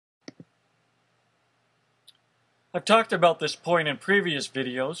I've talked about this point in previous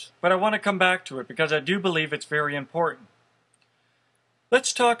videos, but I want to come back to it because I do believe it's very important.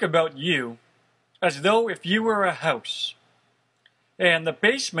 Let's talk about you as though if you were a house, and the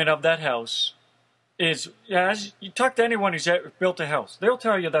basement of that house is, as you talk to anyone who's built a house, they'll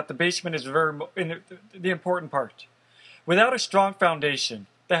tell you that the basement is the important part. Without a strong foundation,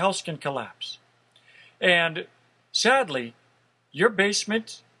 the house can collapse. And sadly, your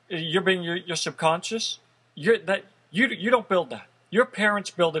basement, your subconscious, you don't build that. Your parents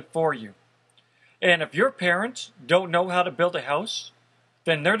build it for you. And if your parents don't know how to build a house,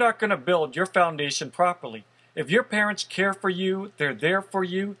 then they're not going to build your foundation properly. If your parents care for you, they're there for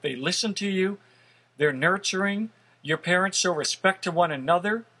you, they listen to you, they're nurturing, your parents show respect to one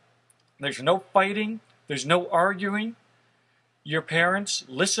another, there's no fighting, there's no arguing, your parents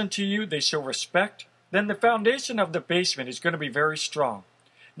listen to you, they show respect, then the foundation of the basement is going to be very strong.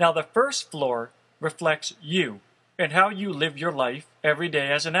 Now the first floor reflects you and how you live your life every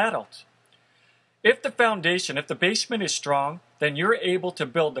day as an adult. If the basement is strong, then you're able to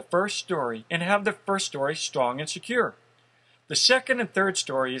build the first story and have the first story strong and secure. The second and third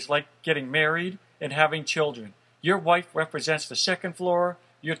story is like getting married and having children. Your wife represents the second floor,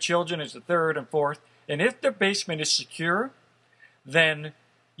 your children is the third and fourth, and if the basement is secure, then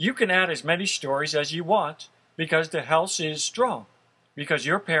you can add as many stories as you want because the house is strong, because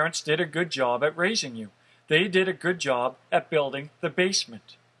your parents did a good job at raising you. They did a good job at building the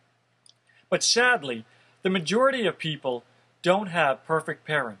basement. But sadly, the majority of people don't have perfect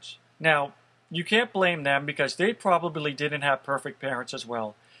parents. Now, you can't blame them because they probably didn't have perfect parents as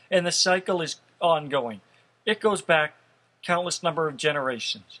well. And the cycle is ongoing. It goes back countless number of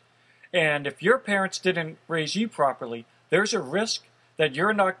generations. And if your parents didn't raise you properly, there's a risk that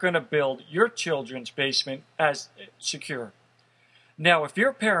you're not going to build your children's basement as secure. Now, if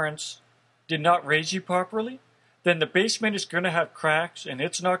your parents did not raise you properly, then the basement is going to have cracks and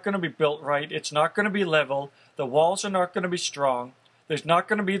it's not going to be built right. It's not going to be level. The walls are not going to be strong. There's not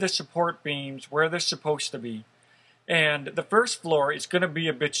going to be the support beams where they're supposed to be. And the first floor is going to be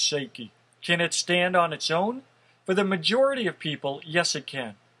a bit shaky. Can it stand on its own? For the majority of people, yes it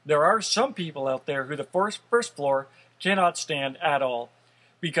can. There are some people out there who the first floor cannot stand at all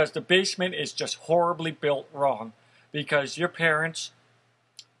because the basement is just horribly built wrong because your parents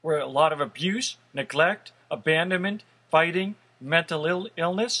were a lot of abuse, neglect, abandonment, fighting, mental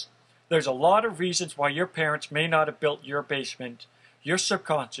illness. There's a lot of reasons why your parents may not have built your basement, your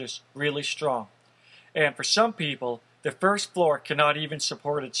subconscious, really strong. And for some people, the first floor cannot even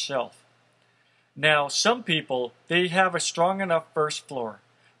support itself. Now, some people, they have a strong enough first floor,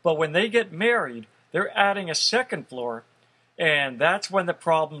 but when they get married, they're adding a second floor, and that's when the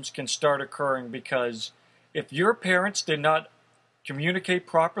problems can start occurring because if your parents did not communicate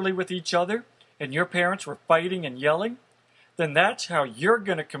properly with each other, and your parents were fighting and yelling, then that's how you're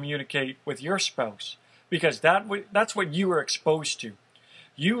going to communicate with your spouse because that's what you were exposed to.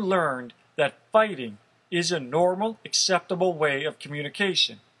 You learned that fighting is a normal, acceptable way of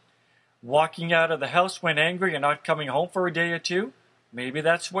communication. Walking out of the house when angry and not coming home for a day or two, maybe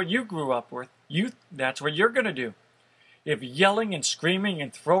that's what you grew up with. That's what you're going to do. If yelling and screaming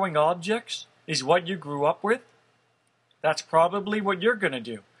and throwing objects is what you grew up with, that's probably what you're going to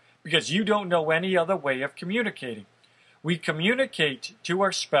do. Because you don't know any other way of communicating. We communicate to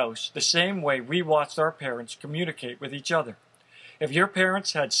our spouse the same way we watched our parents communicate with each other. If your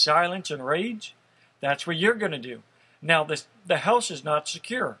parents had silence and rage, that's what you're going to do. Now, the house is not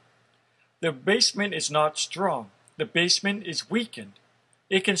secure. The basement is not strong. The basement is weakened.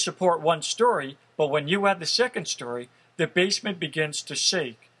 It can support one story, but when you add the second story, the basement begins to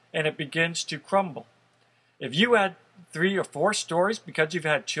shake and it begins to crumble. If you add 3 or 4 stories because you've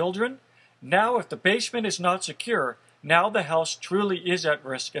had children, now if the basement is not secure, now the house truly is at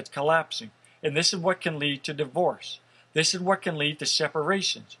risk of collapsing. And this is what can lead to divorce. This is what can lead to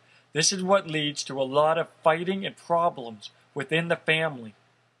separations. This is what leads to a lot of fighting and problems within the family.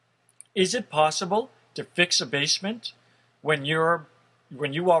 Is it possible to fix a basement when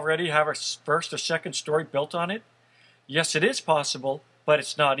you already have a first or second story built on it? Yes, it is possible, but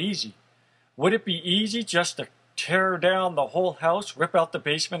it's not easy. Would it be easy just to tear down the whole house, rip out the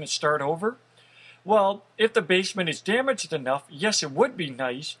basement and start over? Well, if the basement is damaged enough, yes, it would be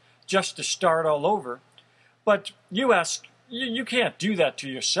nice just to start all over. But you can't do that to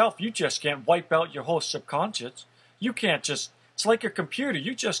yourself. You just can't wipe out your whole subconscious. You can't just, it's like a computer.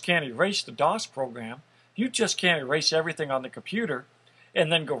 You just can't erase the DOS program. You just can't erase everything on the computer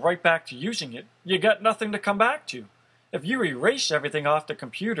and then go right back to using it. You got nothing to come back to. If you erase everything off the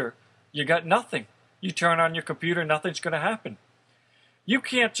computer, you got nothing. You turn on your computer, nothing's going to happen. You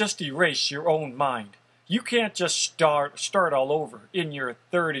can't just erase your own mind. You can't just start all over in your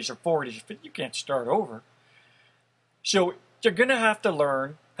 30s or 40s. You can't start over. So you're going to have to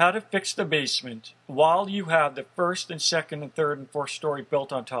learn how to fix the basement while you have the first and second and third and fourth story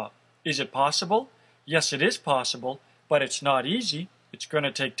built on top. Is it possible? Yes, it is possible, but it's not easy. It's going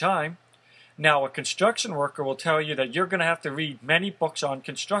to take time. Now, a construction worker will tell you that you're going to have to read many books on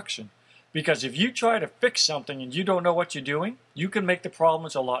construction, because if you try to fix something and you don't know what you're doing, you can make the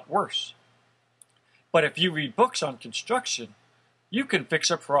problems a lot worse. But if you read books on construction, you can fix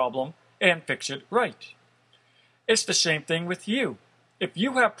a problem and fix it right. It's the same thing with you. If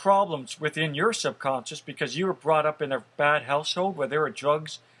you have problems within your subconscious because you were brought up in a bad household where there are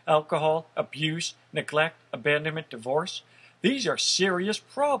drugs, alcohol, abuse, neglect, abandonment, divorce, these are serious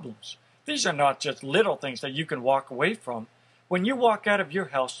problems. These are not just little things that you can walk away from. When you walk out of your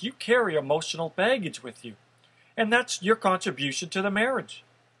house, you carry emotional baggage with you. And that's your contribution to the marriage.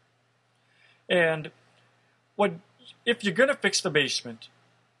 And if you're going to fix the basement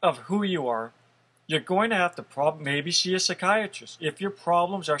of who you are, you're going to have to maybe see a psychiatrist. If your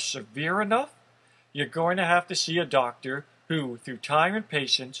problems are severe enough, you're going to have to see a doctor who, through time and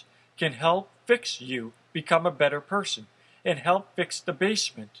patience, can help fix you become a better person and help fix the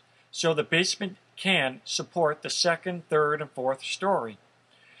basement so the basement can support the second, third, and fourth story.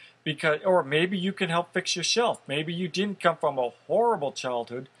 Or maybe you can help fix yourself. Maybe you didn't come from a horrible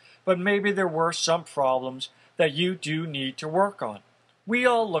childhood, but maybe there were some problems that you do need to work on. We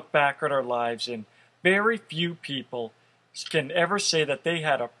all look back at our lives, and very few people can ever say that they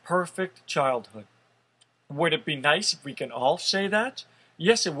had a perfect childhood. Would it be nice if we can all say that?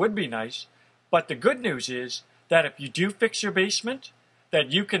 Yes, it would be nice. But the good news is that if you do fix your basement, that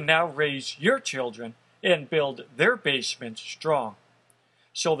you can now raise your children and build their basement strong.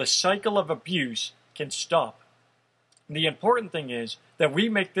 So the cycle of abuse can stop. The important thing is that we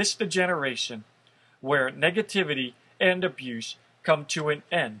make this the generation where negativity and abuse come to an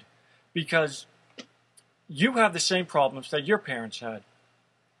end, because you have the same problems that your parents had.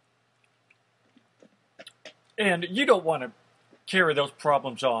 And you don't want to carry those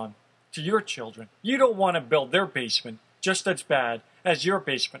problems on to your children. You don't want to build their basement just as bad as your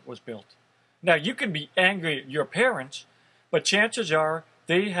basement was built. Now, you can be angry at your parents, but chances are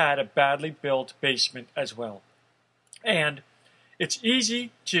they had a badly built basement as well. And it's easy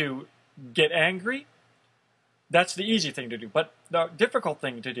to get angry. That's the easy thing to do. But the difficult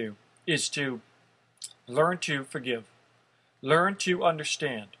thing to do is to learn to forgive. Learn to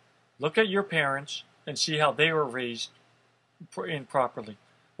understand. Look at your parents and see how they were raised improperly.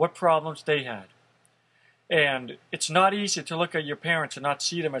 What problems they had. And it's not easy to look at your parents and not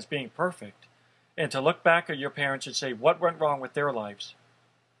see them as being perfect. And to look back at your parents and say, what went wrong with their lives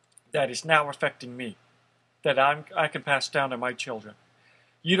that is now affecting me, that I can pass down to my children.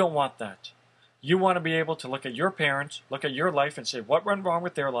 You don't want that. You want to be able to look at your parents, look at your life and say, what went wrong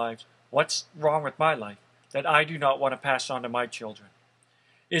with their lives? What's wrong with my life that I do not want to pass on to my children?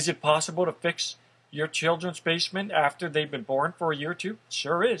 Is it possible to fix your children's basement after they've been born for a year or two?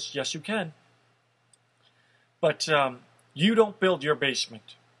 Sure is. Yes, you can. But you don't build your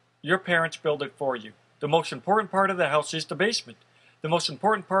basement. Your parents build it for you. The most important part of the house is the basement. The most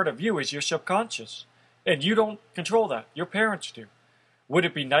important part of you is your subconscious. And you don't control that. Your parents do. Would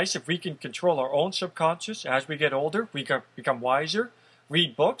it be nice if we can control our own subconscious as we get older? We become wiser,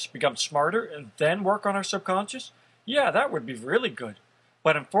 read books, become smarter, and then work on our subconscious? Yeah, that would be really good.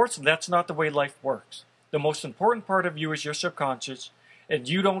 But unfortunately, that's not the way life works. The most important part of you is your subconscious, and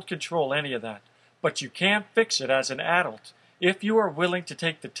you don't control any of that. But you can fix it as an adult if you are willing to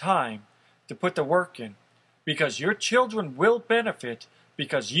take the time to put the work in, because your children will benefit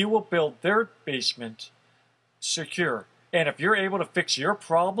because you will build their basement secure. And if you're able to fix your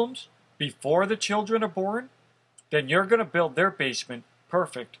problems before the children are born, then you're going to build their basement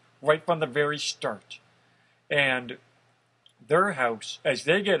perfect right from the very start. And their house, as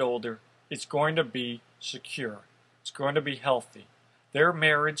they get older, is going to be secure. It's going to be healthy. Their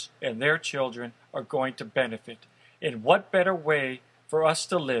marriage and their children are going to benefit. And what better way for us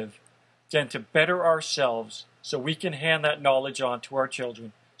to live than to better ourselves so we can hand that knowledge on to our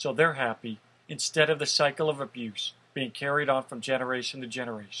children so they're happy instead of the cycle of abuse being carried on from generation to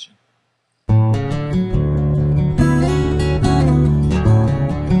generation.